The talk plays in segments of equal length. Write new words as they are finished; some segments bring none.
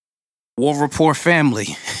War Rapport family.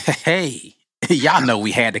 Hey, y'all know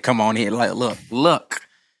we had to come on here. Like, look.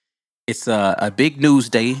 It's a big news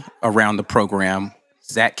day around the program.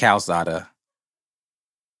 Zach Calzada,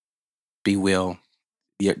 be will.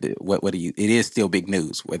 What do you? It is still big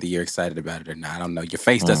news, whether you're excited about it or not. I don't know. Your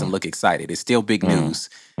face doesn't Mm, look excited. It's still big mm, news.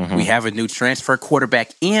 We mhm. have a new transfer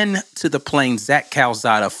quarterback into the Plains. Zach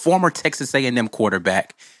Calzada, former Texas A&M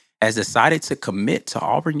quarterback, has decided to commit to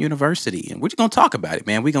Auburn University, and we're just gonna talk about it,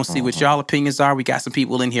 man. We're gonna see what Mhm. y'all opinions are. We got some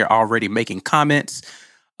people in here already making comments.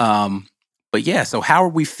 Um, but yeah, so how are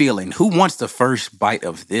we feeling? Who wants the first bite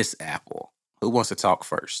of this apple? Who wants to talk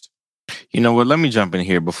first? You know what? Let me jump in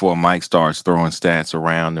here before Mike starts throwing stats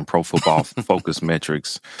around and pro football focus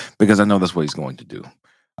metrics, because I know that's what he's going to do.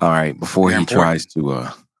 All right, before They're he tries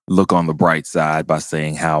important. to look on the bright side by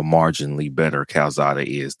saying how marginally better Calzada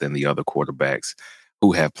is than the other quarterbacks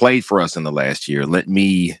who have played for us in the last year, let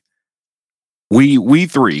me. We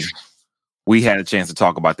three we had a chance to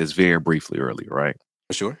talk about this very briefly earlier, right?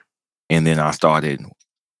 For sure. And then I started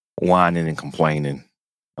whining and complaining,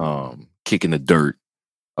 kicking the dirt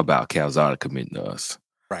about Calzada committing to us.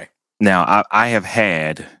 Right. Now, I have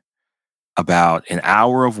had about an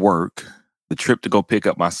hour of work, the trip to go pick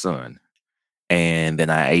up my son, and then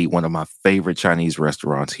I ate one of my favorite Chinese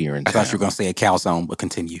restaurants here in I thought you were town. gonna say a calzone, but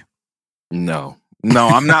continue. No, no,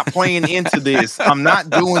 I'm not playing into this. I'm not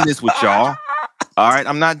doing this with y'all. All right,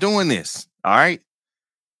 I'm not doing this. All right,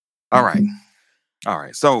 all right, all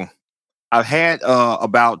right. So I've had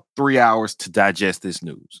about 3 hours to digest this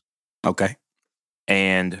news, Okay.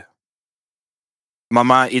 and my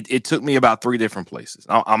mind it took me about three different places.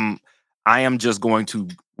 I am just going to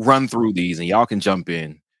run through these, and y'all can jump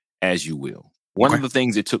in as you will. One Okay. of the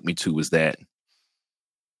things it took me to is that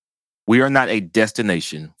we are not a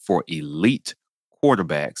destination for elite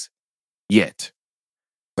quarterbacks yet.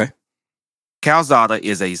 Okay. Calzada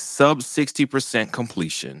is a sub 60%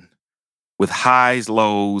 completion with highs,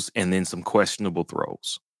 lows, and then some questionable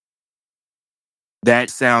throws. That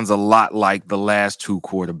sounds a lot like the last two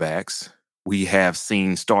quarterbacks we have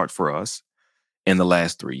seen start for us in the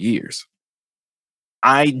last 3 years.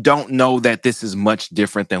 I don't know that this is much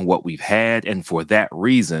different than what we've had. And for that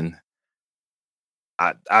reason,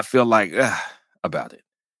 I feel like about it.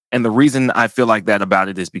 And the reason I feel like that about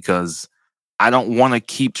it is because I don't want to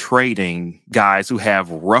keep trading guys who have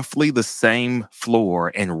roughly the same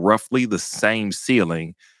floor and roughly the same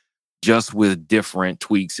ceiling, just with different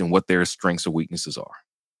tweaks in what their strengths or weaknesses are.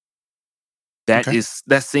 Okay.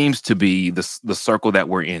 That seems to be the circle that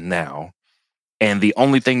we're in now. And the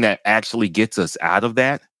only thing that actually gets us out of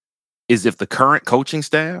that is if the current coaching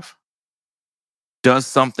staff does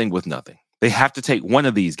something with nothing. They have to take one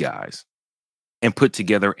of these guys and put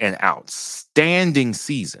together an outstanding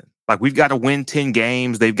season. Like, we've got to win 10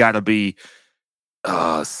 games. They've got to be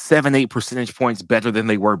 7, 8 percentage points better than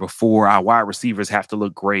they were before. Our wide receivers have to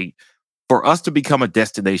look great for us to become a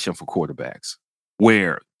destination for quarterbacks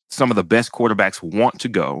where some of the best quarterbacks want to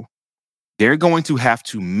go. They're going to have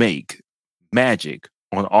to make magic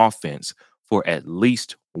on offense for at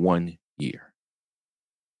least 1 year.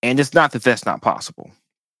 And it's not that that's not possible.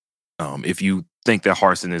 If you think that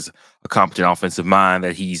Harsin is a competent offensive mind,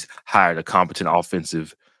 that he's hired a competent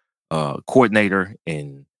offensive coordinator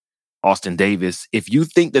in Austin Davis, if you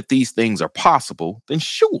think that these things are possible, then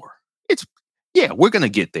sure, we're going to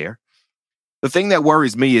get there. The thing that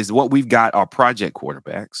worries me is what we've got are project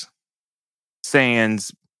quarterbacks.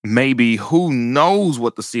 Sans maybe who knows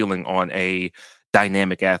what the ceiling on a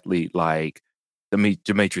dynamic athlete like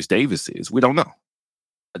Demetrius Davis is. We don't know.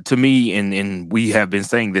 To me, and we have been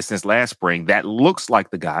saying this since last spring, that looks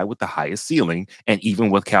like the guy with the highest ceiling. And even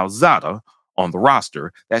with Calzada on the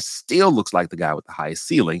roster, that still looks like the guy with the highest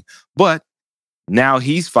ceiling. But now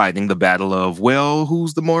he's fighting the battle of, well,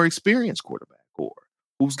 who's the more experienced quarterback, or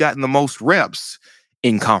who's gotten the most reps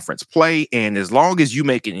in conference play. And as long as you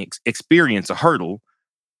make an experience a hurdle,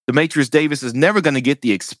 Demetrius Davis is never going to get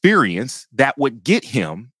the experience that would get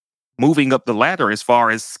him moving up the ladder as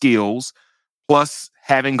far as skills, plus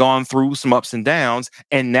having gone through some ups and downs.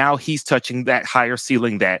 And now he's touching that higher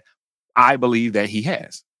ceiling that I believe that he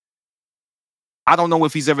has. I don't know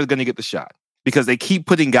if he's ever going to get the shot, because they keep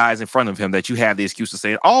putting guys in front of him that you have the excuse of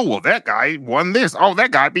saying, oh, well, that guy won this. Oh,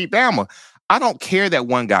 that guy beat Bama. I don't care that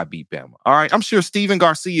one guy beat Bama. All right. I'm sure Steven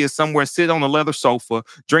Garcia is somewhere sitting on a leather sofa,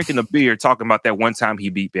 drinking a beer, talking about that one time he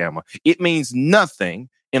beat Bama. It means nothing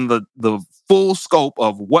in the full scope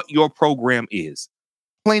of what your program is.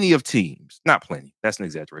 Plenty of teams, not plenty, that's an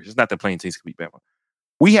exaggeration. It's not that plenty of teams can beat Bama.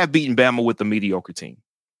 We have beaten Bama with a mediocre team.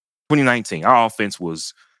 2019, our offense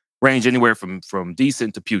was range anywhere from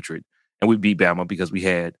decent to putrid, and we beat Bama because we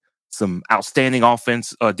had some outstanding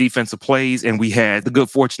defensive plays, and we had the good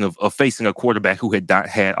fortune of facing a quarterback who had not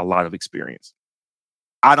had a lot of experience.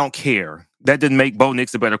 I don't care. That didn't make Bo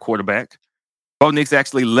Nix a better quarterback. Bo Nix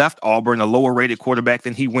actually left Auburn a lower-rated quarterback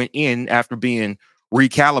than he went in after being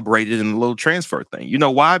recalibrated in the little transfer thing. You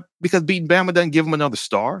know why? Because beating Bama doesn't give him another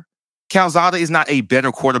star. Calzada is not a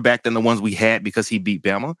better quarterback than the ones we had because he beat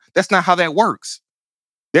Bama. That's not how that works.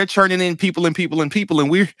 They're churning in people, and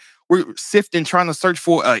we're sifting, trying to search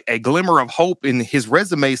for a glimmer of hope in his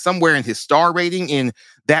resume somewhere in his star rating in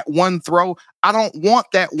that one throw. I don't want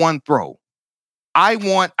that one throw. I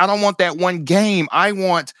don't want that one game. I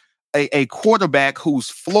want a quarterback whose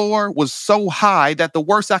floor was so high that the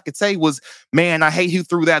worst I could say was, man, I hate he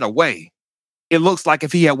threw that away. It looks like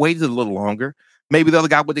if he had waited a little longer, maybe the other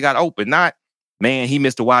guy would have got open. Not, man, he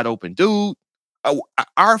missed a wide open dude.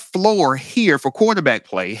 Our floor here for quarterback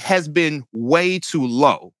play has been way too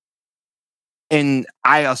low. And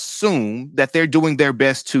I assume that they're doing their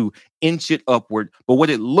best to inch it upward. But what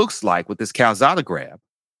it looks like with this Calzada grab,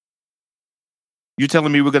 you're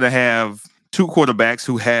telling me we're going to have two quarterbacks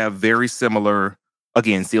who have very similar,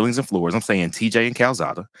 again, ceilings and floors. I'm saying TJ and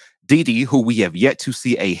Calzada. Dede, who we have yet to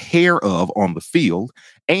see a hair of on the field,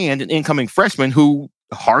 and an incoming freshman who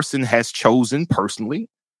Harsin has chosen personally.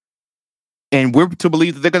 And we're to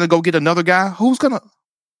believe that they're going to go get another guy who's going to...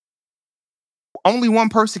 Only one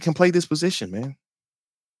person can play this position, man.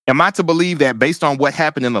 Am I to believe that based on what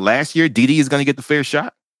happened in the last year, Dede is going to get the fair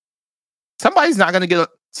shot? Somebody is not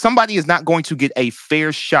going to get a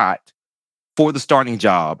fair shot for the starting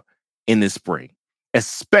job in this spring,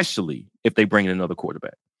 especially if they bring in another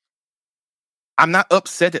quarterback. I'm not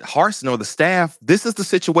upset at Harsin or the staff. This is the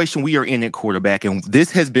situation we are in at quarterback, and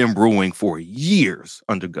this has been brewing for years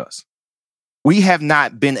under Gus. We have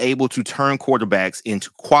not been able to turn quarterbacks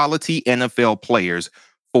into quality NFL players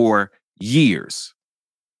for years.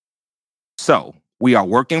 So we are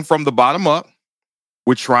working from the bottom up.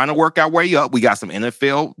 We're trying to work our way up. We got some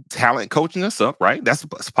NFL talent coaching us up, right? That's a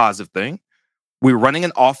positive thing. We're running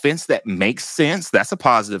an offense that makes sense. That's a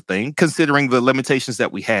positive thing, considering the limitations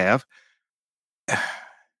that we have.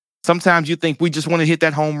 Sometimes you think we just want to hit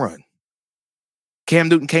that home run. Cam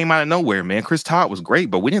Newton came out of nowhere, man. Chris Todd was great,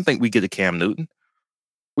 but we didn't think we'd get a Cam Newton.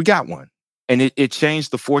 We got one. And it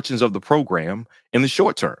changed the fortunes of the program in the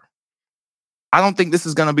short term. I don't think this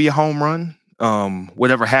is going to be a home run.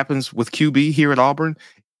 Whatever happens with QB here at Auburn,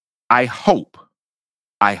 I hope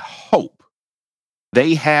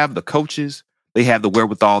they have the coaches, they have the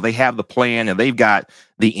wherewithal, they have the plan, and they've got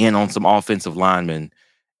the in on some offensive linemen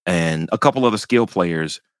and a couple other skill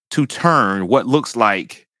players to turn what looks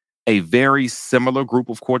like a very similar group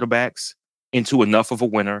of quarterbacks into enough of a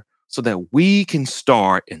winner so that we can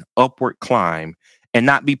start an upward climb and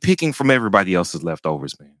not be picking from everybody else's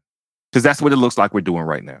leftovers, man. Because that's what it looks like we're doing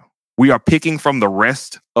right now. We are picking from the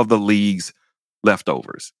rest of the league's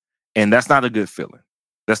leftovers. And that's not a good feeling.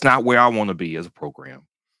 That's not where I want to be as a program.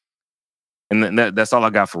 And that's all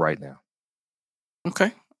I got for right now.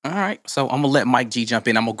 Okay. All right. So I'm going to let Mike G jump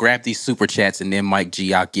in. I'm going to grab these super chats, and then Mike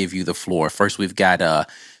G, I'll give you the floor. First, we've got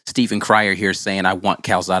Stephen Cryer here saying, I want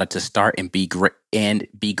Calzada to start and be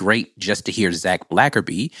great just to hear Zach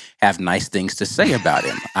Blackerby have nice things to say about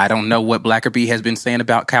him. I don't know what Blackerby has been saying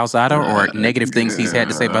about Calzada or negative things he's had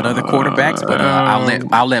to say about other quarterbacks, but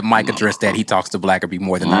I'll let Mike address that. He talks to Blackerby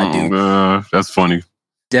more than I do. That's funny.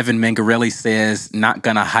 Devin Mangarelli says, not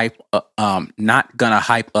gonna hype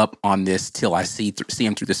up on this till I see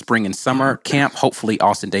him through the spring and summer camp. Hopefully,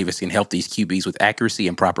 Austin Davis can help these QBs with accuracy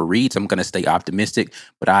and proper reads. I'm gonna stay optimistic,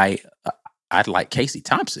 but I'd like Casey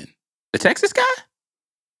Thompson, the Texas guy.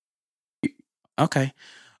 Okay,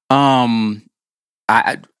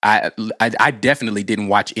 I definitely didn't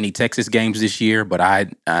watch any Texas games this year, but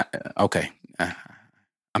I'm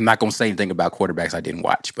not gonna say anything about quarterbacks I didn't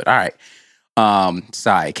watch, but all right.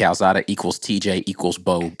 Calzada equals TJ equals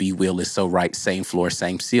Bo. B. Will is so right. Same floor,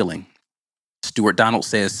 same ceiling. Stuart Donald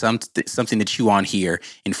says something to chew on here.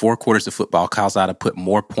 In 4 quarters of football, Calzada put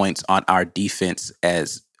more points on our defense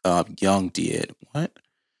as Young did. What?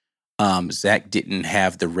 Zach didn't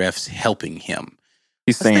have the refs helping him.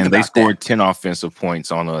 He's saying they scored 10 offensive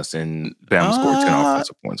points on us, and Bama scored 10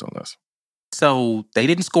 offensive points on us. So they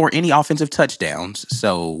didn't score any offensive touchdowns.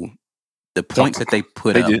 So the points that they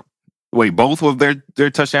put up. Did. Wait, both of their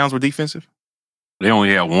touchdowns were defensive? They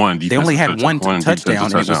only had one defensive touchdown. They only had one touchdown,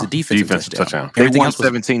 and it was a defensive touchdown. They won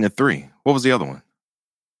 17-3. What was the other one?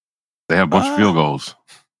 They had a bunch of field goals.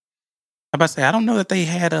 I'm about to say, I don't know that they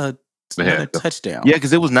had a touchdown. Yeah,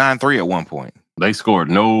 because it was 9-3 at one point. They scored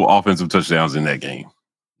no offensive touchdowns in that game.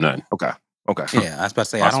 None. Okay. Okay. Yeah, I was about to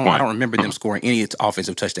say, I don't remember them scoring any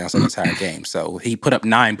offensive touchdowns in the entire game. So he put up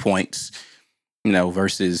 9 points,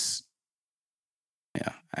 versus,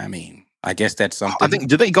 I mean, I guess that's something. I think,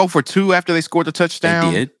 did they go for 2 after they scored the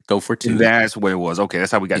touchdown? They did go for 2. That's what it was. Okay,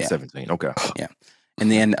 that's how we got 17. Okay. Yeah.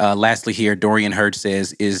 And then lastly here, Dorian Hurd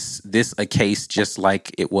says, is this a case just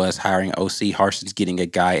like it was hiring OC? Harson's getting a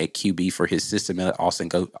guy at QB for his system and Austin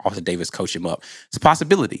Davis coach him up. It's a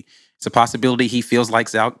possibility. It's a possibility he feels like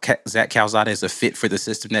Zach Calzada is a fit for the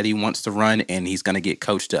system that he wants to run, and he's going to get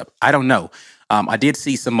coached up. I don't know. I did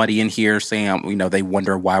see somebody in here saying, they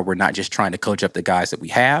wonder why we're not just trying to coach up the guys that we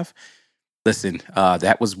have. Listen,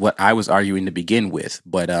 that was what I was arguing to begin with.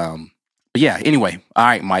 But yeah, anyway. All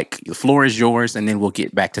right, Mike, the floor is yours, and then we'll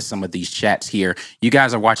get back to some of these chats here. You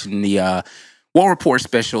guys are watching the War Report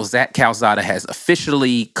special. Zach Calzada has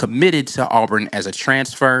officially committed to Auburn as a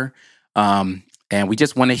transfer. And we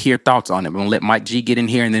just want to hear thoughts on it. We're going to let Mike G get in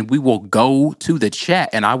here, and then we will go to the chat,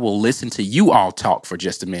 and I will listen to you all talk for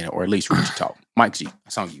just a minute, or at least Rich talk. Mike G,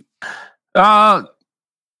 it's on you.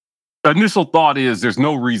 Initial thought is there's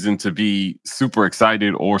no reason to be super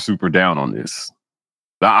excited or super down on this.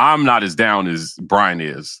 Now, I'm not as down as Brian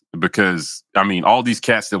is because, all these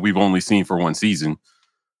cats that we've only seen for one season,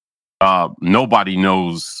 nobody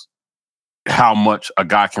knows how much a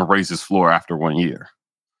guy can raise his floor after 1 year,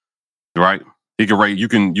 right? He can raise, you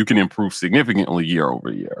can improve significantly year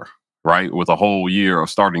over year, right? With a whole year of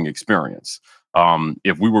starting experience.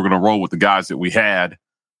 If we were going to roll with the guys that we had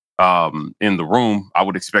in the room, I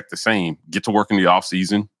would expect the same. Get to work in the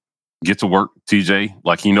offseason, get to work, TJ,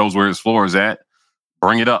 like he knows where his floor is at.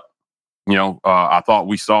 Bring it up. I thought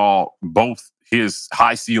we saw both his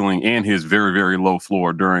high ceiling and his very, very low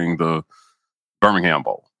floor during the Birmingham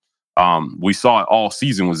Bowl. We saw it all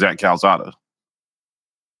season with Zach Calzada.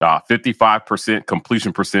 55%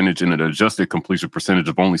 completion percentage and an adjusted completion percentage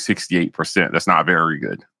of only 68%. That's not very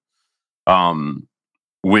good.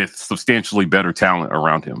 With substantially better talent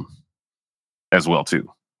around him as well,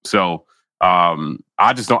 too. So I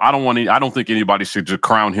don't think anybody should just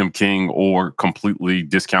crown him king or completely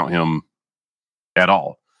discount him at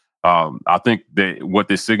all. I think that what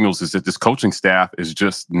this signals is that this coaching staff is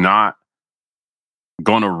just not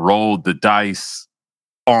going to roll the dice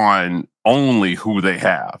on only who they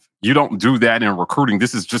have. You don't do that in recruiting.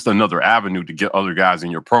 This is just another avenue to get other guys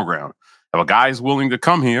in your program. If a guy is willing to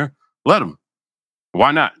come here, let him.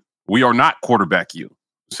 Why not? We are not quarterback you.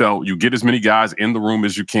 So you get as many guys in the room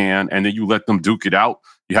as you can, and then you let them duke it out.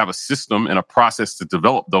 You have a system and a process to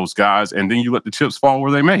develop those guys, and then you let the chips fall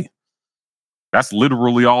where they may. That's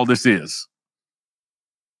literally all this is.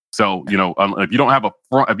 So, if you don't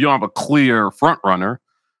have a clear front runner,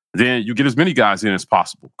 then you get as many guys in as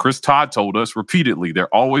possible. Chris Todd told us repeatedly, they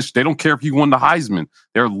don't care if you won the Heisman.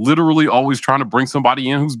 They're literally always trying to bring somebody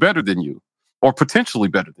in who's better than you or potentially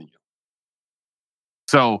better than you.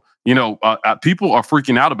 So, people are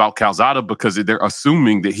freaking out about Calzada because they're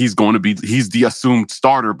assuming that he's the assumed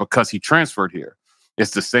starter because he transferred here.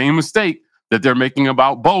 It's the same mistake that they're making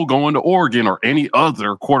about Bo going to Oregon or any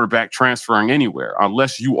other quarterback transferring anywhere.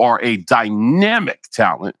 Unless you are a dynamic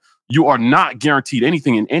talent, you are not guaranteed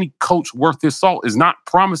anything, and any coach worth his salt is not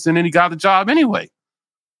promising any guy the job anyway.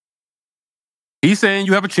 He's saying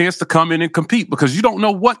you have a chance to come in and compete because you don't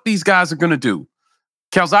know what these guys are going to do.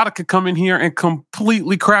 Calzada could come in here and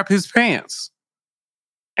completely crap his pants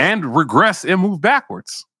and regress and move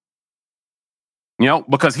backwards.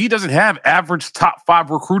 Because he doesn't have average top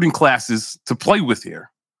 5 recruiting classes to play with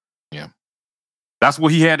here. Yeah. That's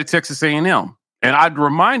what he had at Texas A&M. And I'd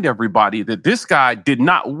remind everybody that this guy did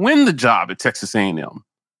not win the job at Texas A&M.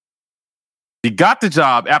 He got the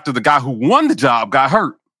job after the guy who won the job got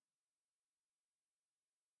hurt.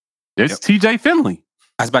 It's TJ Finley.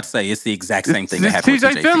 I was about to say, it's the exact same thing that happened with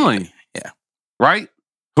TJ Finley. Yeah. Right?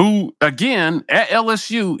 Who, again, at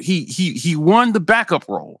LSU, he won the backup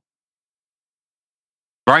role.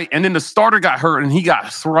 Right? And then the starter got hurt and he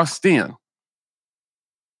got thrust in.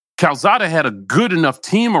 Calzada had a good enough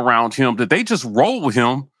team around him that they just rolled with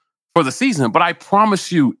him for the season. But I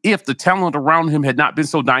promise you, if the talent around him had not been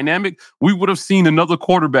so dynamic, we would have seen another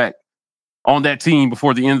quarterback on that team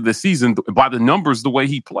before the end of the season by the numbers, the way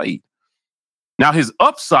he played. Now, his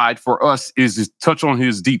upside for us is his touch on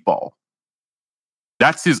his deep ball.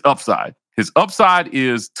 That's his upside. His upside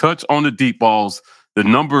is touch on the deep balls. The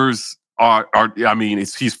numbers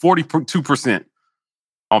he's 42%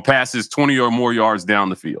 on passes 20 or more yards down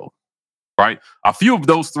the field, right? A few of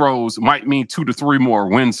those throws might mean 2 to 3 more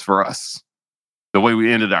wins for us, the way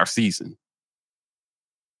we ended our season.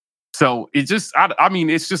 So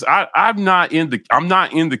I'm not in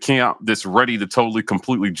the camp that's ready to totally,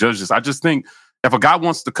 completely judge this. I just think If a guy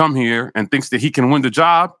wants to come here and thinks that he can win the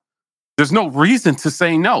job, there's no reason to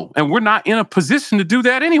say no. And we're not in a position to do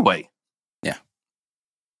that anyway. Yeah.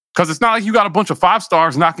 Because it's not like you got a bunch of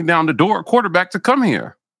 5-stars knocking down the door at quarterback to come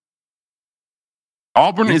here.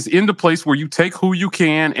 Auburn is in the place where you take who you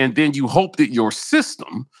can, and then you hope that your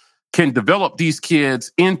system can develop these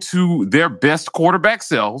kids into their best quarterback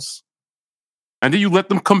selves, and then you let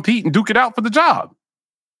them compete and duke it out for the job.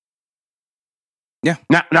 Yeah.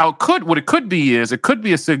 Now what it could be is it could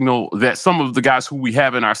be a signal that some of the guys who we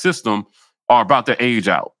have in our system are about to age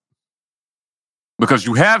out. Because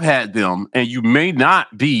you have had them, and you may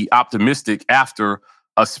not be optimistic after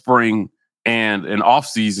a spring and an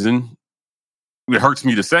offseason. It hurts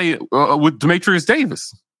me to say it, with Demetrius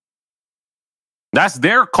Davis. That's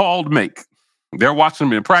their call to make. They're watching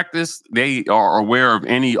them in practice. They are aware of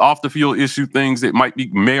any off-the-field issue things that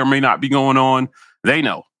may or may not be going on. They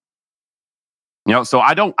know. So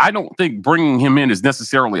I don't think bringing him in is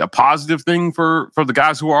necessarily a positive thing for the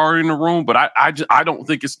guys who are in the room, but I don't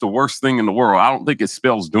think it's the worst thing in the world. I don't think it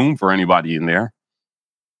spells doom for anybody in there.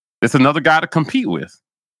 It's another guy to compete with.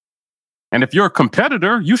 And if you're a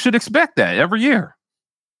competitor, you should expect that every year.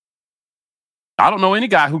 I don't know any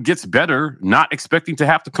guy who gets better not expecting to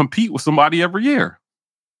have to compete with somebody every year.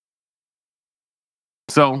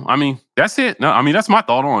 So, that's it. No, that's my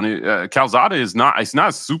thought on it. Calzada it's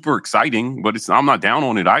not super exciting, but I'm not down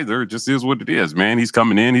on it either. It just is what it is, man. He's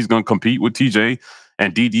coming in. He's going to compete with TJ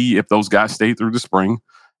and DD if those guys stay through the spring.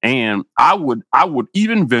 And I would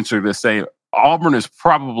even venture to say Auburn is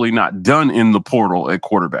probably not done in the portal at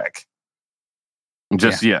quarterback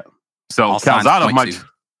just yet. So Calzada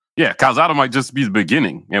might just be the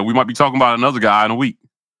beginning. And we might be talking about another guy in a week.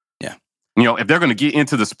 Yeah. If they're going to get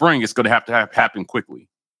into the spring, it's going to have happen quickly.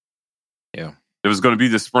 Yeah. If it's going to be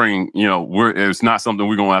this spring, it's not something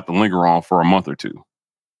we're going to have to linger on for a month or two.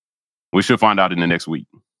 We should find out in the next week.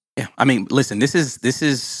 Yeah. Listen, this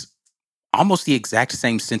is almost the exact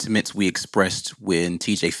same sentiments we expressed when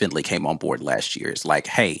TJ Finley came on board last year. It's like,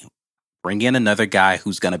 hey, bring in another guy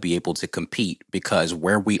who's going to be able to compete, because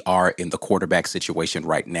where we are in the quarterback situation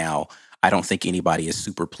right now, I don't think anybody is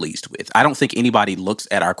super pleased with. I don't think anybody looks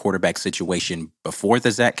at our quarterback situation before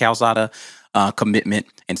the Zach Calzada commitment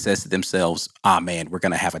and says to themselves, man, we're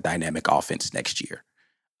going to have a dynamic offense next year.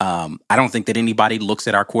 I don't think that anybody looks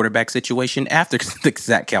at our quarterback situation after the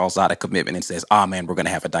Zach Calzada commitment and says, man, we're going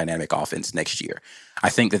to have a dynamic offense next year.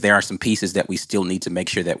 I think that there are some pieces that we still need to make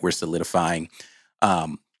sure that we're solidifying.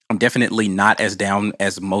 I'm definitely not as down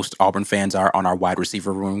as most Auburn fans are on our wide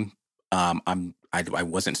receiver room. I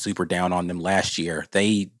wasn't super down on them last year.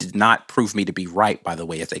 They did not prove me to be right, by the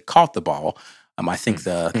way, if they caught the ball. I think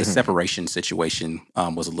the separation situation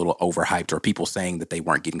was a little overhyped, or people saying that they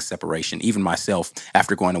weren't getting separation. Even myself,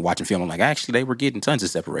 after going and watching film, I'm like, actually, they were getting tons of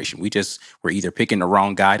separation. We just were either picking the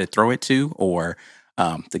wrong guy to throw it to, or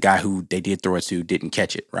the guy who they did throw it to didn't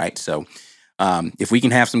catch it, right? So if we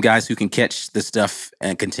can have some guys who can catch the stuff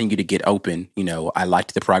and continue to get open, I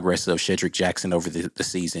liked the progress of Shedrick Jackson over the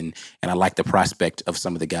season, and I like the prospect of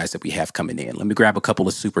some of the guys that we have coming in. Let me grab a couple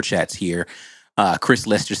of super chats here. Chris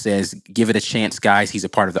Lester says, give it a chance, guys. He's a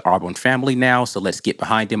part of the Auburn family now, so let's get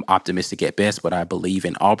behind him. Optimistic at best, but I believe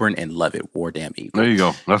in Auburn and love it. War damn Eagle. There you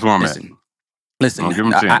go. That's where I'm at. Listen,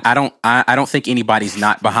 I don't think anybody's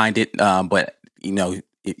not behind it, but you're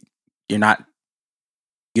not.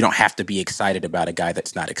 You don't have to be excited about a guy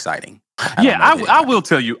that's not exciting. I will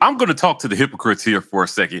tell you, I'm going to talk to the hypocrites here for a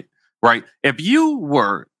second, right? If you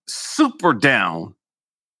were super down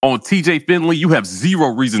on TJ Finley, you have zero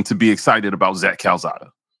reason to be excited about Zach Calzada.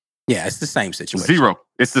 Yeah, it's the same situation. Zero.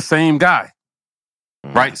 It's the same guy,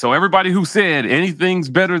 right? So everybody who said anything's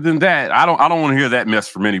better than that, I don't want to hear that mess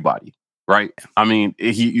from anybody, right?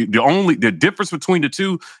 The difference between the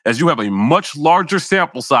two is you have a much larger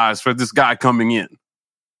sample size for this guy coming in.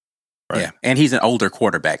 Right. Yeah, and he's an older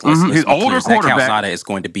quarterback. He's older Zach quarterback. Calzada is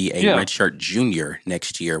going to be a redshirt junior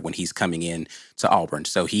next year when he's coming in to Auburn.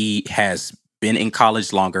 So he has been in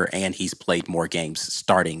college longer, and he's played more games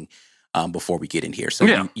starting before we get in here.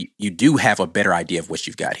 So you do have a better idea of what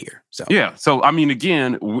you've got here. So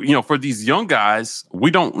again, for these young guys,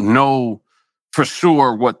 we don't know for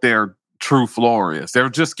sure what their true floor is. They're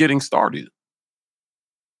just getting started.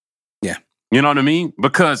 Yeah. You know what I mean?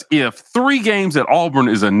 Because if 3 games at Auburn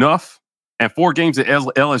is enough, and 4 games at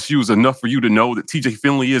LSU is enough for you to know that TJ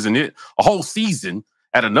Finley isn't it, a whole season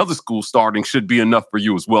at another school starting should be enough for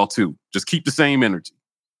you as well, too. Just keep the same energy.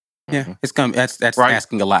 Yeah, that's right.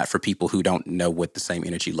 Asking a lot for people who don't know what the same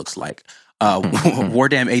energy looks like.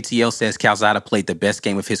 Wardam ATL says Calzada played the best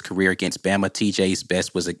game of his career against Bama. TJ's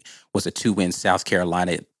best was a 2-win South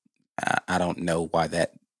Carolina. I don't know why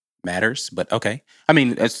that matters. But okay, I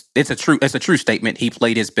mean, it's a true statement. He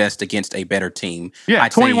played his best against a better team. Yeah,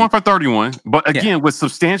 I'd say- 21 for 31. But again, Yeah. with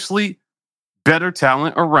substantially better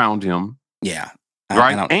talent around him. Yeah.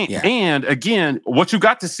 Right. Yeah. And again, what you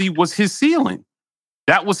got to see was his ceiling.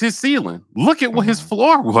 That was his ceiling. Look at what his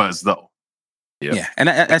floor was, though. Yeah. And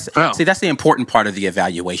that's the important part of the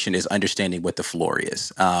evaluation is understanding what the floor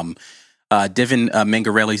is. Devin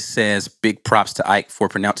Mingarelli says, big props to Ike for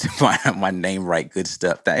pronouncing my name right. Good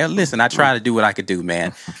stuff. Listen, I try to do what I could do,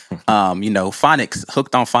 man. Phonics,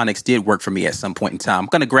 Hooked on Phonics did work for me at some point in time. I'm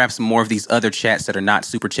going to grab some more of these other chats that are not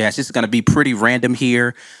super chats. This is going to be pretty random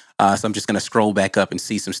here. So I'm just going to scroll back up and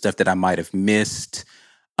see some stuff that I might have missed.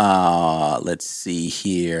 Let's see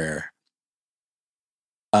here.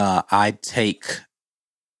 I'd take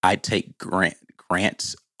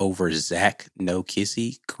Grant's over Zach. No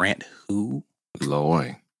kissy. Grant who?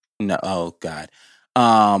 Lloyd. No. Oh God.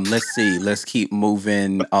 Let's see. Let's keep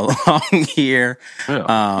moving along here.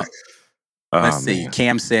 Yeah. Let's see.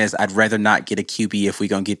 Cam says, I'd rather not get a QB if we're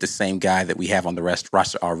going to get the same guy that we have on the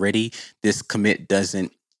roster already. This commit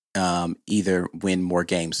doesn't either win more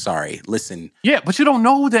games. Sorry. Listen. Yeah, but you don't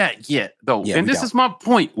know that yet, though. Yeah, and this is my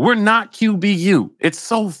point. We're not QBU. It's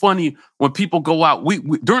so funny when people go out. We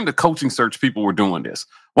during the coaching search, people were doing this.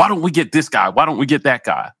 Why don't we get this guy? Why don't we get that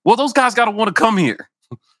guy? Well, those guys got to want to come here.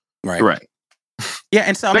 Right. Yeah,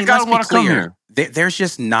 and so I mean, let's be clear. There's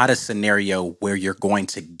just not a scenario where you're going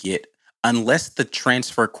to get, unless the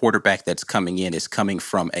transfer quarterback that's coming in is coming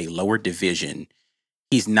from a lower division,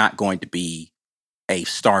 he's not going to be a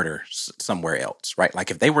starter somewhere else, right?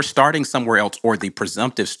 Like if they were starting somewhere else or the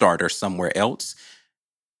presumptive starter somewhere else,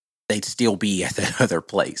 they'd still be at that other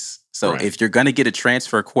place. So if you're going to get a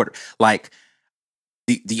transfer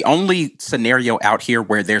the only scenario out here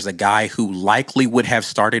where there's a guy who likely would have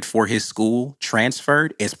started for his school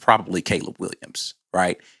transferred is probably Caleb Williams,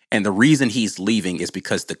 right? And the reason he's leaving is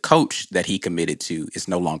because the coach that he committed to is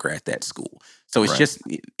no longer at that school. So it's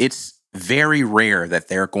it's very rare that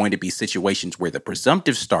there are going to be situations where the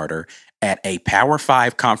presumptive starter at a Power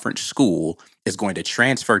 5 conference school is going to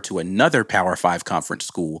transfer to another Power 5 conference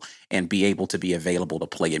school and be able to be available to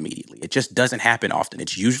play immediately. It just doesn't happen often.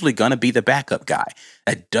 It's usually going to be the backup guy.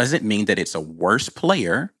 That doesn't mean that it's a worse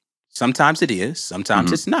player. Sometimes it is.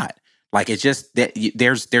 Sometimes it's not. Like it's just that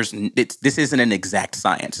this isn't an exact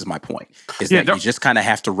science is my point. You just kind of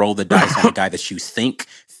have to roll the dice on a guy that you think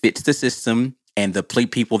fits the system and the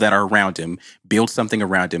people that are around him, build something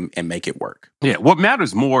around him and make it work. Yeah. What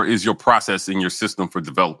matters more is your process and your system for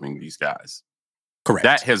developing these guys. Correct.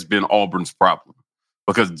 That has been Auburn's problem.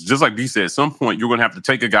 Because just like B said, at some point, you're going to have to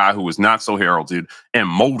take a guy who is not so heralded and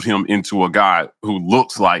mold him into a guy who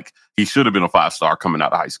looks like he should have been a 5-star coming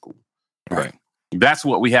out of high school. Right. That's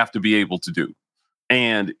what we have to be able to do.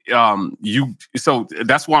 And so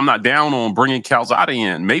that's why I'm not down on bringing Calzada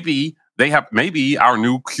in. Maybe our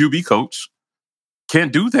new QB coach can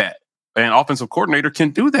do that. An offensive coordinator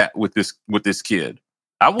can do that with this kid.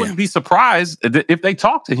 I wouldn't be surprised if they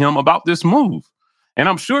talk to him about this move. And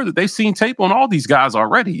I'm sure that they've seen tape on all these guys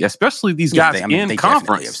already, especially these guys they in conference.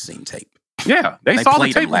 Definitely have seen tape. Yeah, they saw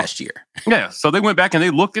the tape last year. Yeah, so they went back and they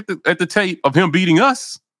looked at the tape of him beating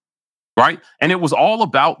us, right? And it was all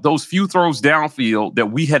about those few throws downfield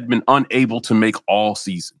that we had been unable to make all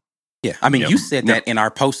season. Yeah, I mean, you said that in our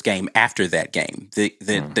post game after that game.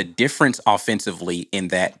 The difference offensively in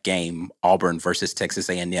that game, Auburn versus Texas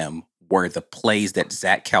A&M, were the plays that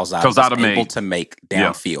Zach Calzada was able to make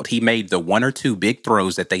downfield. He made the one or two big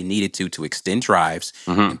throws that they needed to extend drives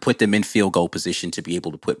and put them in field goal position to be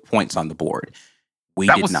able to put points on the board. We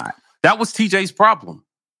did not. That was TJ's problem.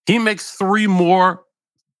 He makes 3 more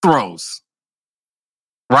throws,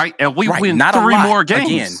 right? And we win not 3 more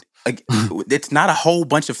games. Again, it's not a whole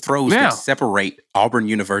bunch of throws that separate Auburn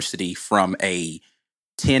University from a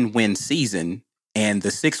 10-win season and the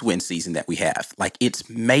 6-win season that we have. Like it's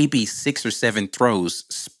maybe 6 or 7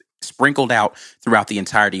 throws sprinkled out throughout the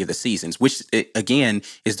entirety of the seasons, which again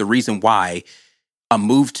is the reason why a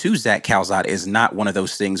move to Zach Calzada is not one of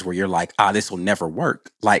those things where you're like, this will never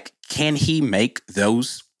work. Like, can he make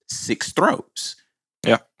those 6 throws?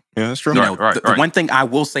 Yeah, that's true. The one thing I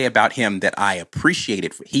will say about him that I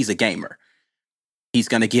appreciated, he's a gamer. He's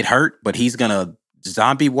going to get hurt, but he's going to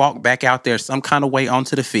zombie walk back out there some kind of way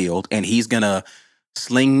onto the field, and he's going to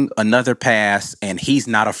sling another pass, and he's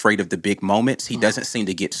not afraid of the big moments. He doesn't seem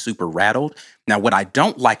to get super rattled. Now, what I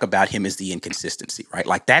don't like about him is the inconsistency, right?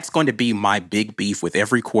 Like, that's going to be my big beef with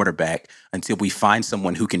every quarterback until we find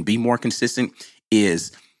someone who can be more consistent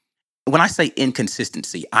is, when I say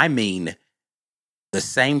inconsistency, I mean the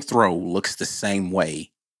same throw looks the same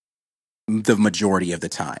way the majority of the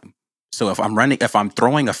time. So if I'm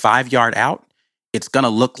throwing a 5-yard out, it's going to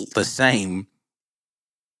look the same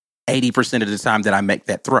 80% of the time that I make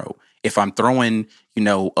that throw. If I'm throwing, a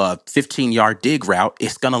 15-yard dig route,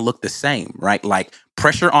 it's going to look the same, right? Like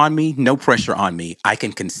pressure on me, no pressure on me. I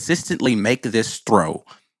can consistently make this throw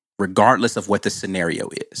regardless of what the scenario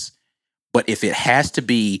is. But if it has to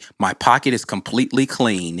be my pocket is completely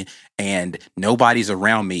clean and nobody's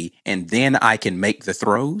around me, and then I can make the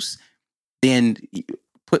throws, then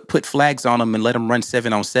put flags on them and let them run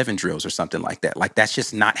 7-on-7 drills or something like that. Like that's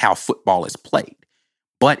just not how football is played.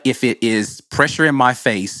 But if it is pressure in my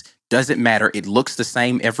face, doesn't matter, it looks the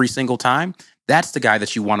same every single time, that's the guy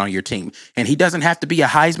that you want on your team. And he doesn't have to be a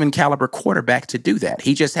Heisman caliber quarterback to do that.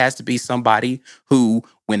 He just has to be somebody who,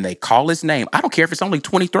 when they call his name, I don't care if it's only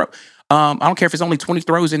 20 throws. I don't care if it's only 20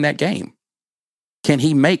 throws in that game. Can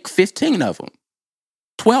he make 15 of them?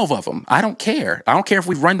 12 of them? I don't care. I don't care if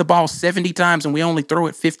we run the ball 70 times and we only throw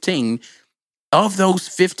it 15. Of those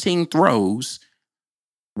 15 throws,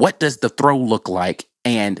 what does the throw look like?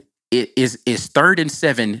 And is 3rd and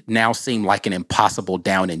 7 now seem like an impossible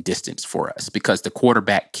down and distance for us because the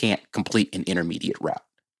quarterback can't complete an intermediate route?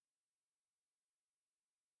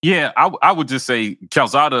 Yeah, I would just say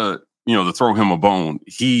Calzada, to throw him a bone,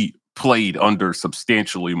 he played under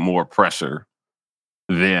substantially more pressure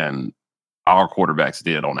than our quarterbacks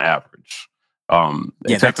did on average.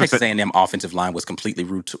 That Texas A&M offensive line was completely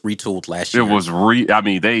retooled last year. It was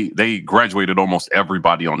they graduated almost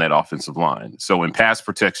everybody on that offensive line. So in pass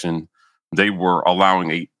protection, they were allowing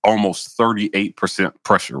a almost 38%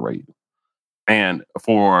 pressure rate. And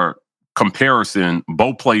for comparison,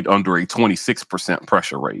 Bo played under a 26%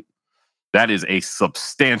 pressure rate. That is a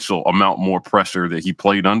substantial amount more pressure that he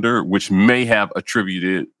played under, which may have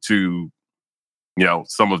attributed to,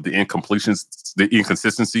 some of the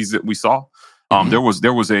inconsistencies that we saw. There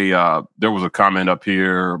was a comment up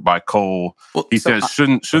here by Cole. He says,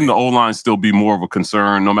 shouldn't the O-line still be more of a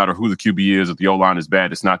concern? No matter who the QB is, if the O-line is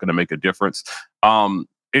bad, it's not going to make a difference.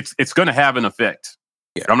 It's going to have an effect.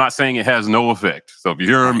 Yeah. I'm not saying it has no effect. So if you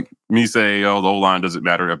hear me say, "Oh, the O-line doesn't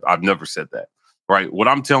matter," I've never said that. Right? What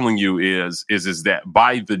I'm telling you is that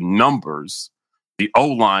by the numbers, the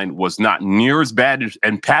O-line was not near as bad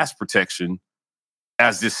in pass protection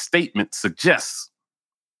as this statement suggests.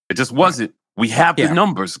 It just wasn't. We have the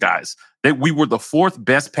numbers, guys. That we were the 4th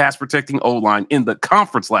best pass protecting O-line in the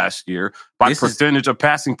conference last year by percentage of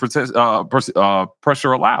passing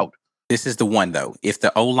pressure allowed. This is the one, though. If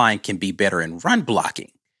the O-line can be better in run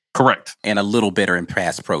blocking, correct, and a little better in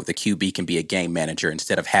pass pro, the QB can be a game manager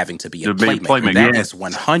instead of having to be a playmaker. That is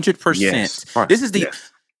 100%. Yes. Right. This is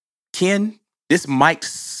Ken, this might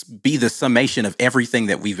be the summation of everything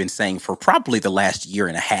that we've been saying for probably the last year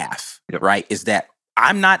and a half, right? Is that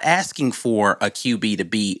I'm not asking for a QB to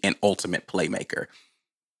be an ultimate playmaker.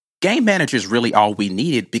 Game manager is really all we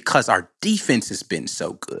needed because our defense has been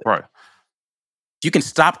so good. Right. You can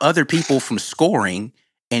stop other people from scoring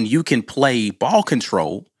and you can play ball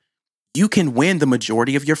control. You can win the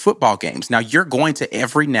majority of your football games. Now, you're going to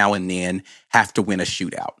every now and then have to win a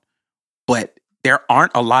shootout. But there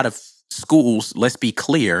aren't a lot of schools, let's be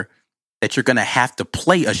clear, that you're going to have to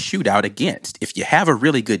play a shootout against. If you have a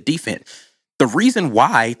really good defense, the reason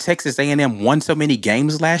why Texas A&M won so many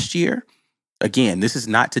games last year, again, this is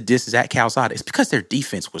not to diss Zach Calzada, it's because their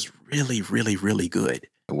defense was really, really, really good.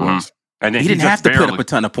 It was. And then he didn't have to put up a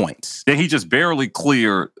ton of points. Then he just barely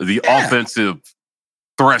cleared the offensive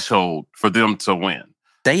threshold for them to win.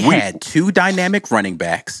 They had 2 dynamic running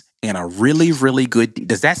backs and a really, really good...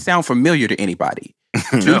 Does that sound familiar to anybody?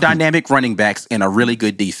 2 dynamic running backs and a really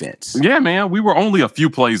good defense. Yeah, man. We were only a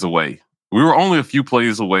few plays away. We were only a few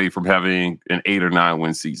plays away from having an 8 or 9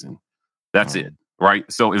 win season. That's it, right?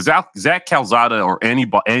 So if Zach Calzada or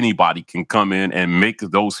anybody can come in and make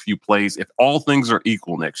those few plays, if all things are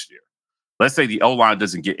equal next year, let's say the O-line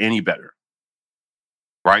doesn't get any better,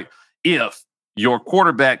 right? If your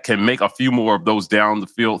quarterback can make a few more of those down the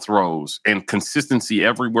field throws and consistency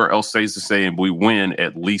everywhere else stays the same, we win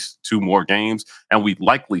at least 2 more games, and we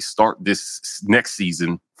likely start this next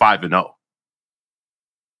season 5-0.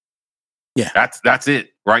 Yeah. That's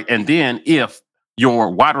it, right? And then if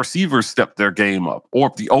your wide receivers step their game up, or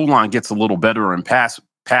if the O-line gets a little better in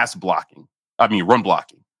run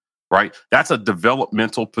blocking, right? That's a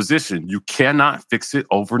developmental position. You cannot fix it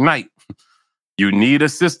overnight. You need a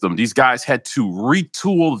system. These guys had to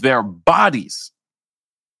retool their bodies.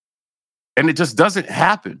 And it just doesn't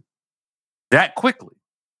happen that quickly.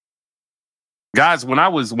 Guys, when I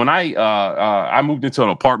moved into an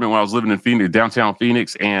apartment when I was living in Phoenix, downtown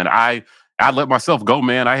Phoenix, and I let myself go,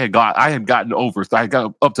 man. I got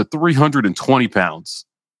up to 320 pounds.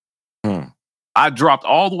 I dropped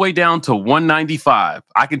all the way down to 195.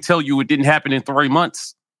 I can tell you it didn't happen in 3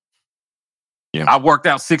 months. Yeah. I worked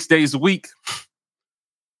out 6 days a week.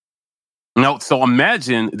 So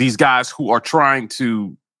imagine these guys who are trying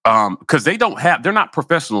to, because they're not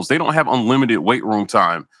professionals. They don't have unlimited weight room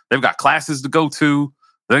time. They've got classes to go to.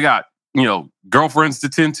 They got, girlfriends to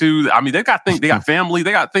tend to. I mean, they got family.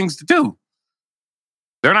 They got things to do.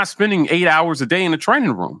 They're not spending 8 hours a day in the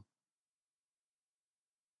training room.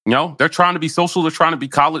 They're trying to be social. They're trying to be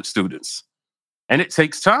college students. And it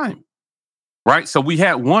takes time, right? So we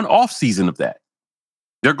had one off season of that.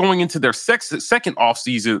 They're going into their second off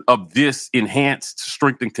season of this enhanced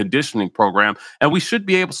strength and conditioning program. And we should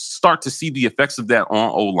be able to start to see the effects of that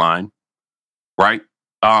on O-line, right?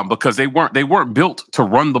 Because they weren't built to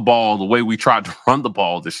run the ball the way we tried to run the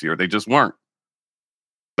ball this year. They just weren't.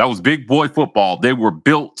 That was big boy football. They were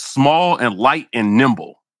built small and light and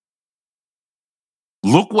nimble.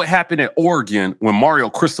 Look what happened at Oregon when Mario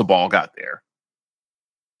Cristobal got there.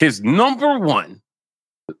 His number one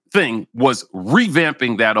thing was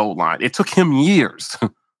revamping that O-line. It took him years.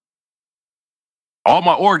 All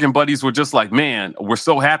my Oregon buddies were just like, man, we're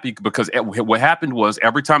so happy because what happened was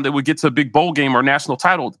every time they would get to a big bowl game or national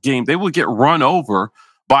title game, they would get run over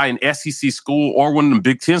by an SEC school or one of the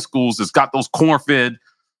Big Ten schools that's got those corn-fed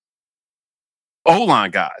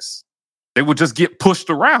O-line guys. They would just get pushed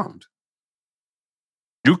around.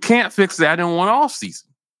 You can't fix that in one offseason.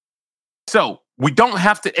 So we don't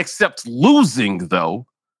have to accept losing, though,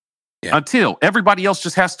 until everybody else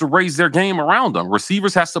just has to raise their game around them.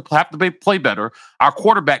 Receivers have to play better. Our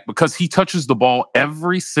quarterback, because he touches the ball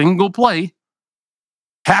every single play,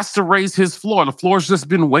 has to raise his floor. The floor's just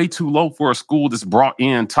been way too low for a school that's brought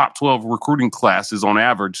in top 12 recruiting classes on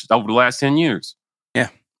average over the last 10 years. Yeah.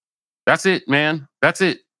 That's it, man. That's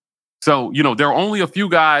it. So, there are only a few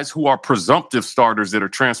guys who are presumptive starters that are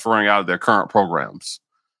transferring out of their current programs.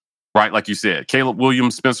 Right, like you said, Caleb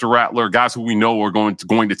Williams, Spencer Rattler, guys who we know are going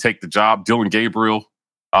to take the job. Dylan Gabriel.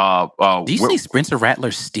 Do you see Spencer Rattler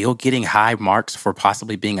still getting high marks for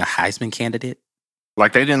possibly being a Heisman candidate?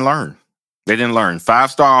 Like they didn't learn. They didn't learn.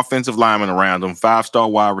 5-star offensive linemen around them, 5-star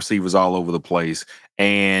wide receivers all over the place,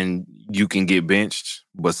 and you can get benched,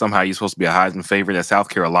 but somehow you're supposed to be a Heisman favorite at South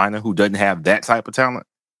Carolina, who doesn't have that type of talent.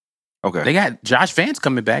 Okay, they got Josh Vance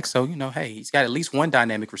coming back, so hey, he's got at least one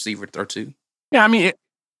dynamic receiver or two. Yeah, I mean.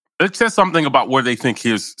 It says something about where they think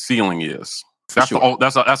his ceiling is. That's all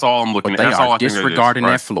I'm looking at. That's all I think disregarding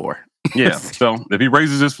that floor. Yeah. So if he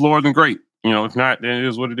raises his floor, then great. If not, then it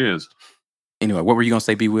is what it is. Anyway, what were you gonna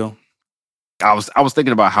say, B. Will? I was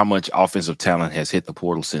thinking about how much offensive talent has hit the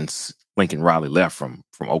portal since Lincoln Riley left from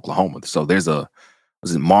Oklahoma. So there's was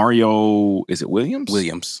it Mario? Is it Williams?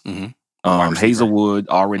 Williams. Mm-hmm. Hazelwood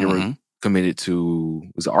already committed to.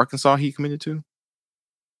 Was it Arkansas? He committed to.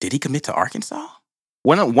 Did he commit to Arkansas?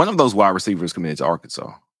 One of those wide receivers committed to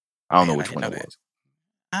Arkansas. I don't know which one it was.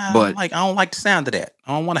 I don't like the sound of that.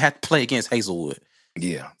 I don't want to have to play against Hazelwood.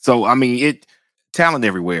 Yeah. So, I mean, talent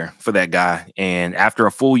everywhere for that guy. And after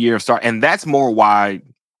a full year of start, and that's more why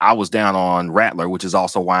I was down on Rattler, which is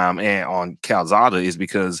also why I'm on Calzada, is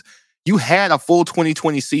because you had a full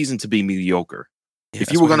 2020 season to be mediocre. Yeah,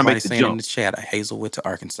 if you were going to make the jump. In the chat, Hazelwood to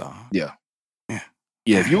Arkansas. Yeah.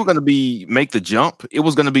 Yeah, if you were going to make the jump, it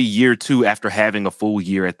was going to be year 2 after having a full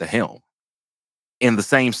year at the helm in the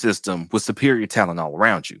same system with superior talent all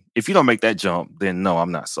around you. If you don't make that jump, then no,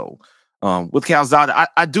 I'm not sold. With Calzada,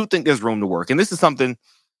 I do think there's room to work. And this is something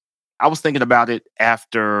I was thinking about it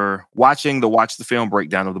after watching the Watch the Film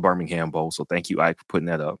breakdown of the Birmingham Bowl. So thank you, Ike, for putting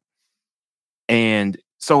that up. And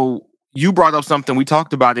so you brought up something. We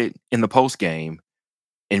talked about it in the post game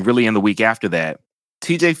and really in the week after that.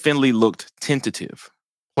 TJ Finley looked tentative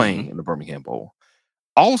playing in the Birmingham Bowl.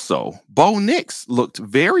 Also, Bo Nix looked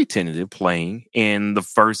very tentative playing in the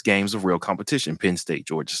first games of real competition, Penn State,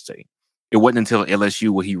 Georgia State. It wasn't until LSU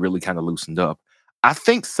where he really kind of loosened up. I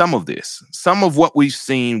think some of what we've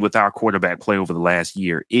seen with our quarterback play over the last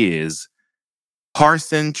year is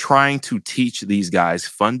Carson trying to teach these guys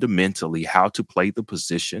fundamentally how to play the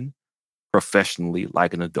position professionally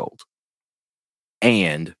like an adult.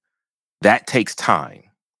 And that takes time.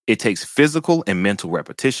 It takes physical and mental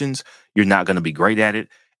repetitions. You're not going to be great at it.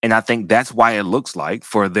 And I think that's why it looks like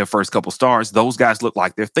for their first couple stars, those guys look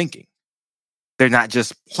like they're thinking. They're not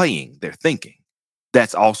just playing, they're thinking.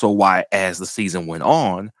 That's also why as the season went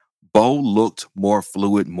on, Bo looked more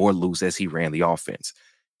fluid, more loose as he ran the offense.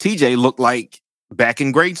 TJ looked like back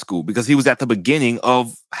in grade school because he was at the beginning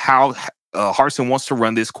of how Harsin wants to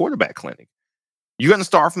run this quarterback clinic. You're going to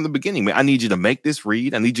start from the beginning, man. I need you to make this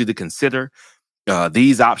read. I need you to consider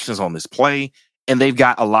these options on this play. And they've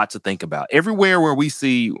got a lot to think about. Everywhere where we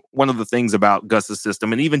see one of the things about Gus's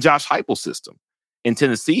system and even Josh Heupel's system in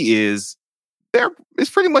Tennessee is it's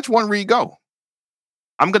pretty much one read go.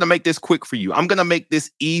 I'm going to make this quick for you. I'm going to make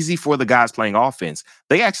this easy for the guys playing offense.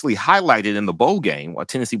 They actually highlighted in the bowl game while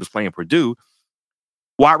Tennessee was playing Purdue,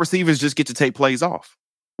 wide receivers just get to take plays off.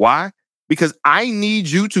 Why? Because I need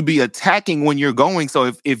you to be attacking when you're going.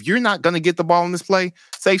 So if you're not going to get the ball in this play,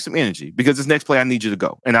 save some energy because this next play I need you to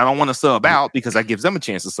go. And I don't want to sub out because that gives them a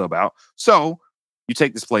chance to sub out. So you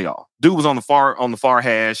take this play off. Dude was on the far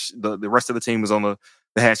hash. The rest of the team was on the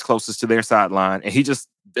hash closest to their sideline. And he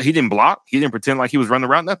didn't block. He didn't pretend like he was running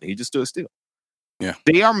around nothing. He just stood still. Yeah.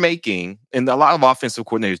 They are making, and a lot of offensive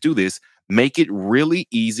coordinators do this, make it really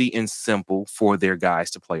easy and simple for their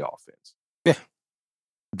guys to play offense. Yeah.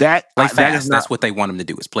 That's what they want them to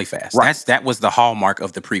do is play fast. Right. That was the hallmark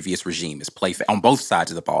of the previous regime is play fast on both sides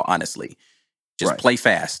of the ball, honestly. Just play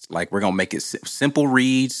fast. Like we're going to make it simple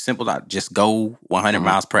reads, just go 100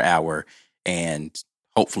 miles per hour and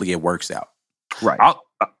hopefully it works out. Right.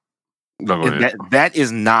 That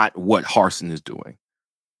is not what Harsin is doing.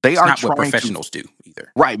 It's not what professionals do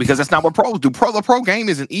either. Right, because that's not what pros do. The pro game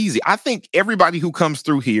isn't easy. I think everybody who comes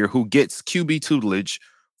through here who gets QB tutelage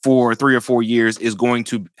for 3 or 4 years is going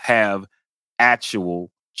to have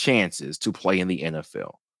actual chances to play in the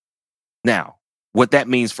NFL. Now, what that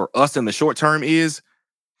means for us in the short term is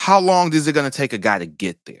how long is it going to take a guy to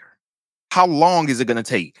get there? How long is it going to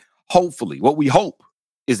take? Hopefully, what we hope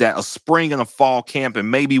is that a spring and a fall camp and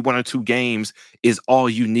maybe 1 or 2 games is all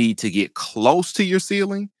you need to get close to your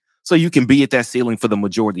ceiling so you can be at that ceiling for the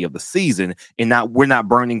majority of the season and we're not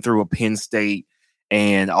burning through a Penn State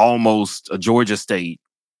and almost a Georgia State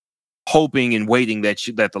hoping and waiting that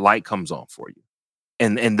the light comes on for you.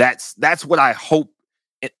 And that's what I hope.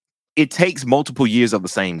 It takes multiple years of the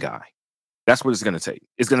same guy. That's what it's going to take.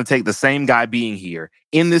 It's going to take the same guy being here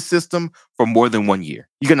in this system for more than 1 year.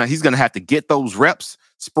 He's going to have to get those reps,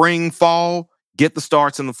 spring, fall, get the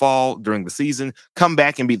starts in the fall during the season, come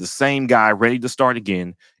back and be the same guy ready to start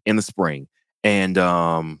again in the spring. And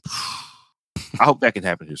I hope that can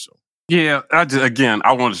happen here soon. Yeah,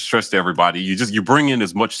 I want to stress to everybody, you bring in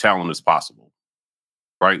as much talent as possible,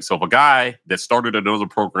 right? So if a guy that started another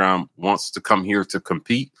program wants to come here to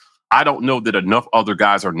compete, I don't know that enough other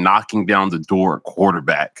guys are knocking down the door at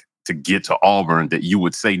quarterback to get to Auburn that you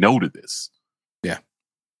would say no to this. Yeah.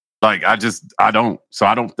 Like, I don't. So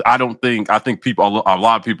I think a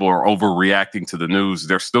lot of people are overreacting to the news.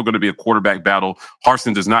 There's still going to be a quarterback battle.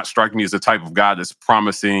 Harsin does not strike me as the type of guy that's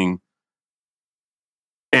promising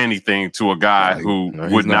anything to a guy who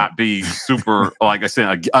would not be super, like I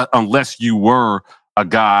said, unless you were a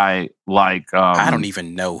guy like I don't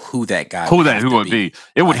even know who that guy would be.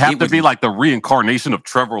 It would have to be like the reincarnation of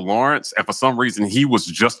Trevor Lawrence, and for some reason he was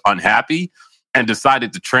just unhappy and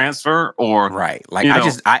decided to transfer. Or right, like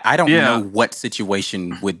I don't know what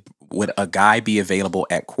situation would a guy be available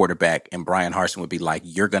at quarterback and Brian Harsin would be like,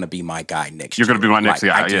 you're going to be my guy next year. You're going to be my next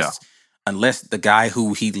guy. Unless the guy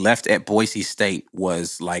who he left at Boise State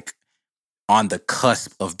was like on the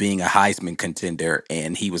cusp of being a Heisman contender,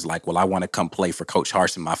 and he was like, well, I want to come play for Coach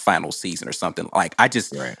Harsin my final season or something. Like, I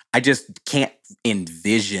just can't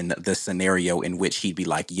envision the scenario in which he'd be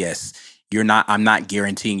like, yes, I'm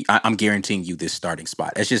guaranteeing you this starting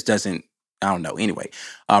spot. It just doesn't, I don't know. Anyway,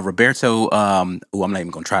 Roberto, I'm not even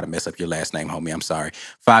going to try to mess up your last name, homie. I'm sorry.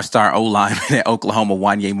 5-star O-lineman at Oklahoma,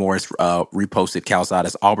 Wanye Morris, reposted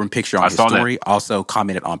Calzada's Auburn picture on his story. Also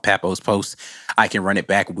commented on Papo's post. I can run it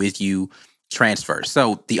back with you. Transfer.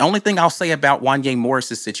 So the only thing I'll say about Wanye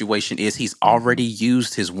Morris's situation is he's already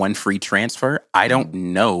used his one free transfer. I don't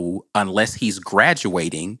know, unless he's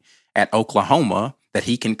graduating at Oklahoma, that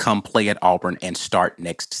he can come play at Auburn and start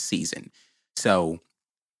next season. So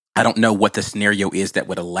I don't know what the scenario is that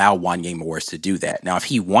would allow Wanye Morris to do that. Now, if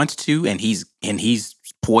he wants to and he's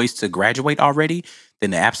poised to graduate already,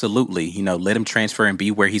 then absolutely, let him transfer and be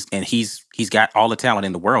where he's got all the talent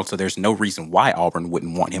in the world. So there's no reason why Auburn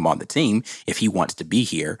wouldn't want him on the team if he wants to be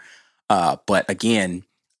here. But again,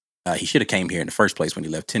 he should have came here in the first place when he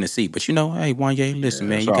left Tennessee. But hey, Wanye, listen,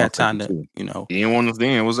 man, you got time to, He didn't want us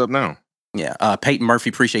then. What's up now? Yeah. Peyton Murphy,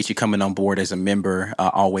 appreciate you coming on board as a member.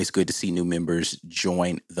 Always good to see new members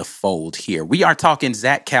join the fold here. We are talking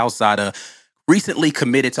Zach Calzada, recently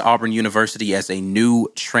committed to Auburn University as a new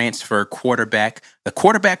transfer quarterback. The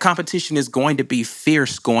quarterback competition is going to be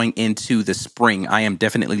fierce going into the spring. I am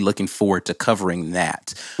definitely looking forward to covering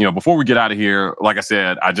that. Before we get out of here, like I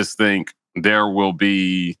said, I just think there will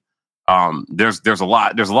be there's a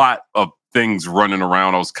lot of things running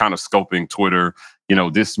around. I was kind of scoping Twitter.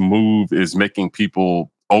 This move is making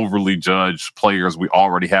people overly judge players we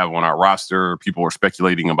already have on our roster. People are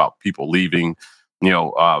speculating about people leaving.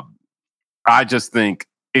 I just think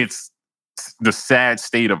it's the sad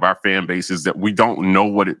state of our fan base is that we don't know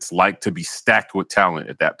what it's like to be stacked with talent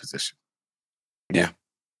at that position. Yeah.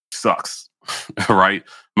 Sucks. Right?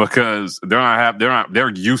 Because they're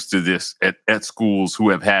used to this at schools who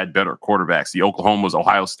have had better quarterbacks. The Oklahomas,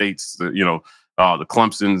 Ohio States, the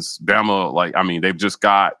Clemsons,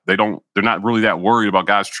 Bama, they're not really that worried about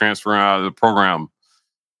guys transferring out of the program.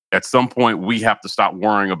 At some point, we have to stop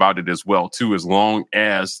worrying about it as well, too, as long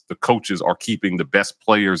as the coaches are keeping the best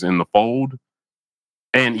players in the fold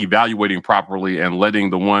and evaluating properly and letting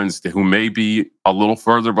the ones who may be a little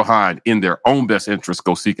further behind in their own best interest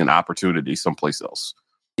go seek an opportunity someplace else.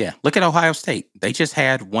 Yeah, look at Ohio State. They just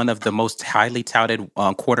had one of the most highly touted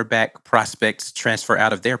quarterback prospects transfer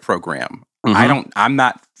out of their program. Mm-hmm. I'm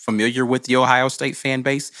not familiar with the Ohio State fan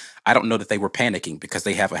base. I don't know that they were panicking because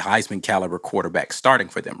they have a Heisman caliber quarterback starting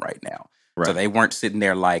for them right now. Right. So they weren't sitting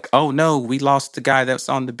there like, oh no, we lost the guy that's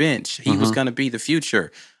on the bench. He was going to be the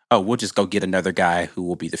future. Oh, we'll just go get another guy who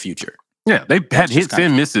will be the future. Yeah, they've had hits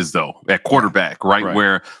and misses though at quarterback, right?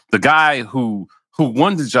 Where the guy who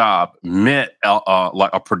won the job met like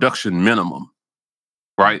a production minimum,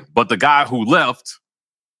 right? But the guy who left,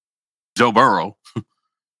 Joe Burrow,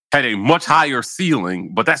 had a much higher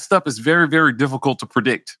ceiling, but that stuff is very, very difficult to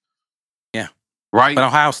predict. Yeah. Right. But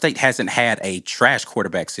Ohio State hasn't had a trash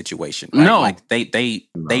quarterback situation. Right? No. Like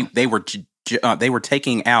they were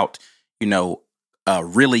taking out,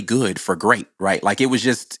 really good for great, right? Like it was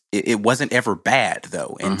just, it wasn't ever bad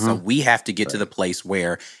though. And so we have to get to the place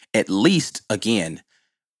where at least, again,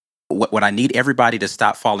 what I need everybody to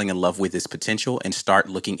stop falling in love with is potential and start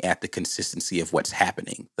looking at the consistency of what's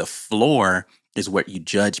happening. The floor is what you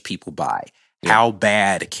judge people by. Yeah. How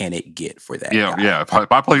bad can it get for that guy? Yeah. If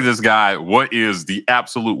I play this guy, what is the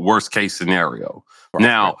absolute worst case scenario? Right,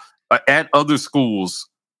 now, at other schools,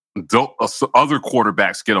 other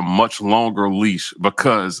quarterbacks get a much longer leash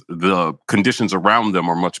because the conditions around them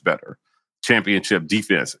are much better. Championship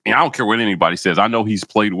defense. And I don't care what anybody says. I know he's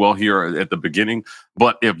played well here at the beginning,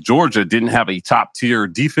 but if Georgia didn't have a top tier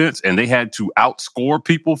defense and they had to outscore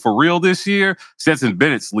people for real this year, Stetson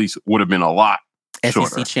Bennett's leash would have been a lot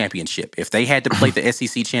shorter. SEC championship. If they had to play the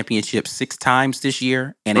SEC championship 6 times this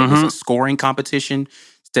year and it was a scoring competition,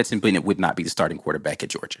 Stetson Bennett would not be the starting quarterback at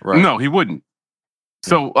Georgia. Right? No, he wouldn't.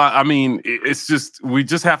 So, it's just, we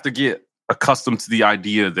just have to get accustomed to the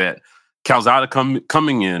idea that Calzada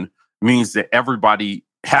coming in means that everybody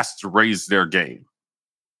has to raise their game.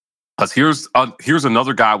 Because here's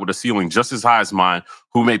another guy with a ceiling just as high as mine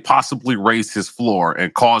who may possibly raise his floor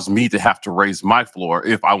and cause me to have to raise my floor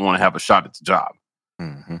if I want to have a shot at the job.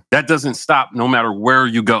 Mm-hmm. That doesn't stop no matter where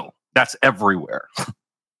you go. That's everywhere.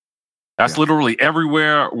 That's literally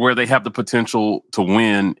everywhere where they have the potential to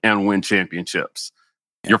win and win championships.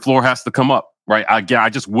 Your floor has to come up, right? I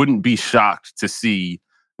just wouldn't be shocked to see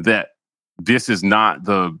that this is not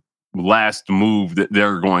the last move that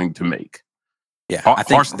they're going to make. Yeah, I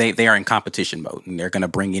think they are in competition mode, and they're going to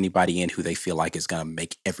bring anybody in who they feel like is going to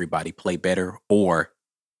make everybody play better, or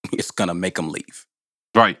it's going to make them leave.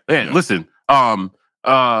 Right. And listen, in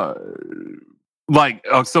line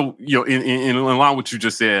with what you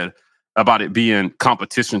just said about it being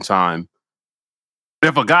competition time,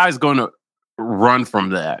 if a guy's going to run from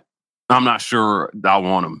that, I'm not sure I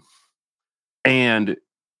want him.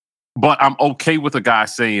 But I'm okay with a guy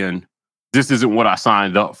saying, this isn't what I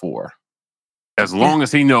signed up for. As long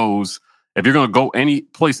as he knows if you're going to go any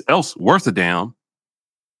place else worth a damn,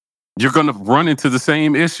 you're going to run into the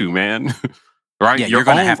same issue, man. Right? Yeah, you're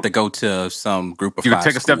going to have to go to some group of you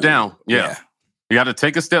take a step down. Yeah. You got to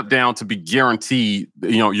take a step down to be guaranteed.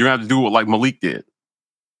 You're going to have to do what like Malik did.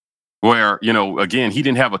 Where, again, he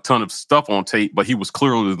didn't have a ton of stuff on tape, but he was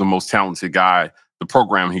clearly the most talented guy, the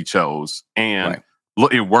program he chose. And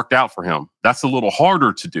look, it worked out for him. That's a little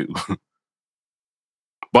harder to do.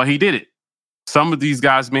 But he did it. Some of these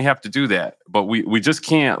guys may have to do that, but we just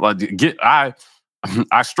can't I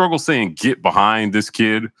struggle saying get behind this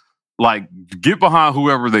kid. Like, get behind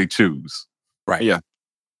whoever they choose. Right. Yeah.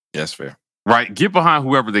 That's fair. Right. Get behind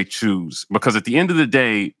whoever they choose. Because at the end of the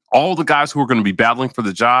day, all the guys who are going to be battling for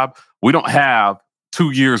the job, we don't have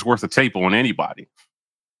 2 years worth of tape on anybody.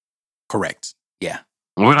 Correct. Yeah.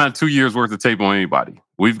 We don't have 2 years worth of tape on anybody.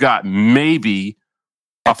 We've got maybe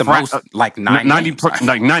at the most like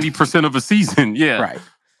 90% of a season. Yeah. Right.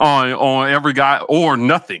 On every guy or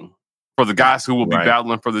nothing for the guys who will be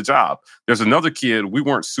battling for the job. There's another kid. We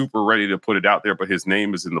weren't super ready to put it out there, but his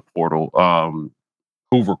name is in the portal.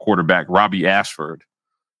 Hoover quarterback Robbie Ashford.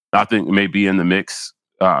 I think may be in the mix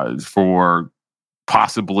for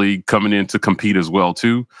possibly coming in to compete as well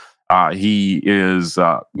too. He is,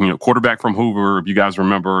 quarterback from Hoover. If you guys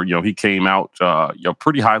remember, he came out,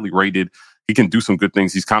 pretty highly rated. He can do some good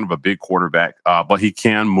things. He's kind of a big quarterback, but he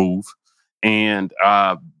can move. And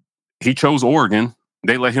he chose Oregon.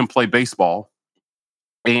 They let him play baseball.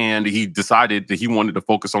 And he decided that he wanted to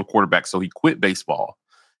focus on quarterback. So he quit baseball.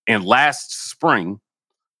 And last spring,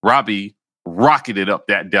 Robbie rocketed up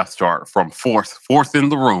that depth chart from fourth in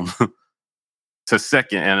the room to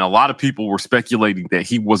second. And a lot of people were speculating that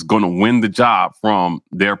he was going to win the job from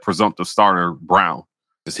their presumptive starter, Brown.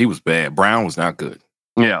 Because he was bad. Brown was not good.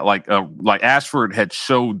 Yeah, like Ashford had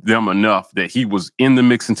showed them enough that he was in the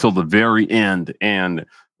mix until the very end and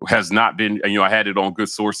has not been, I had it on good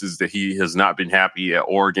sources that he has not been happy at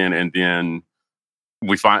Oregon. And then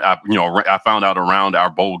I found out around our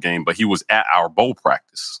bowl game, but he was at our bowl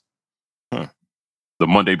practice the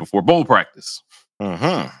Monday before bowl practice.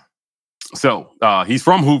 So he's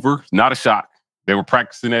from Hoover, not a shock. They were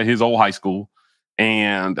practicing at his old high school.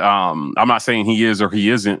 And I'm not saying he is or he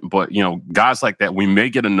isn't, but, guys like that, we may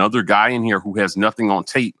get another guy in here who has nothing on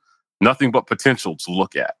tape, nothing but potential to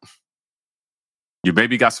look at. Your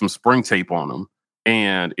baby got some spring tape on him,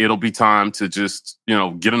 and it'll be time to just,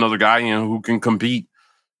 get another guy in who can compete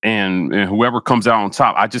and whoever comes out on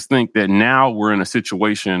top. I just think that now we're in a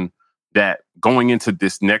situation that going into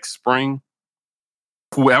this next spring,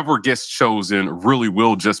 whoever gets chosen really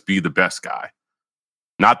will just be the best guy,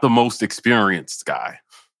 not the most experienced guy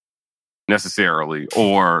necessarily,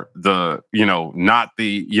 or not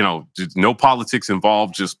the, just no politics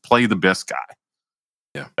involved, just play the best guy.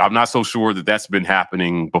 Yeah, I'm not so sure that that's been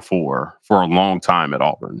happening before for a long time at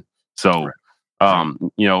Auburn. So,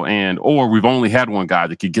 or we've only had one guy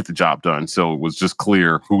that could get the job done. So it was just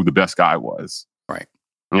clear who the best guy was. Right.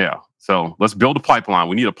 Yeah. So let's build a pipeline.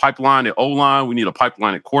 We need a pipeline at O-line. We need a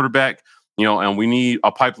pipeline at quarterback, and we need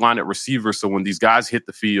a pipeline at receiver. So when these guys hit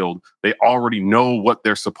the field, they already know what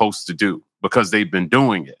they're supposed to do because they've been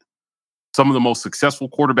doing it. Some of the most successful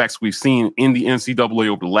quarterbacks we've seen in the NCAA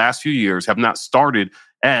over the last few years have not started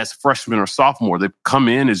as freshmen or sophomore. They've come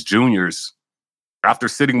in as juniors after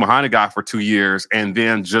sitting behind a guy for 2 years and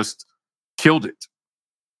then just killed it.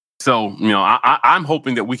 So, I'm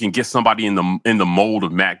hoping that we can get somebody in the mold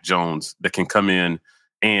of Mac Jones that can come in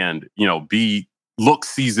and, look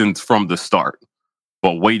seasoned from the start,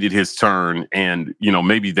 but waited his turn. And,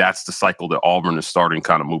 maybe that's the cycle that Auburn is starting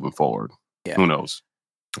kind of moving forward. Yeah. Who knows?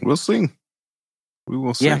 We'll see. We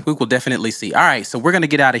will see. Yeah, we will definitely see. All right, so we're going to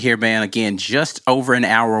get out of here, man. Again, just over an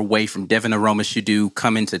hour away from Devin Aroma Shadu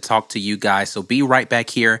coming to talk to you guys. So be right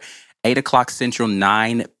back here, 8 o'clock Central,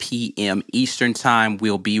 9 p.m. Eastern Time.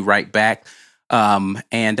 We'll be right back. And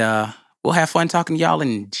we'll have fun talking to y'all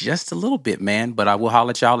in just a little bit, man. But I will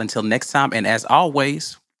holler at y'all until next time. And as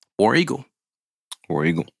always, War Eagle. War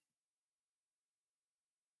Eagle.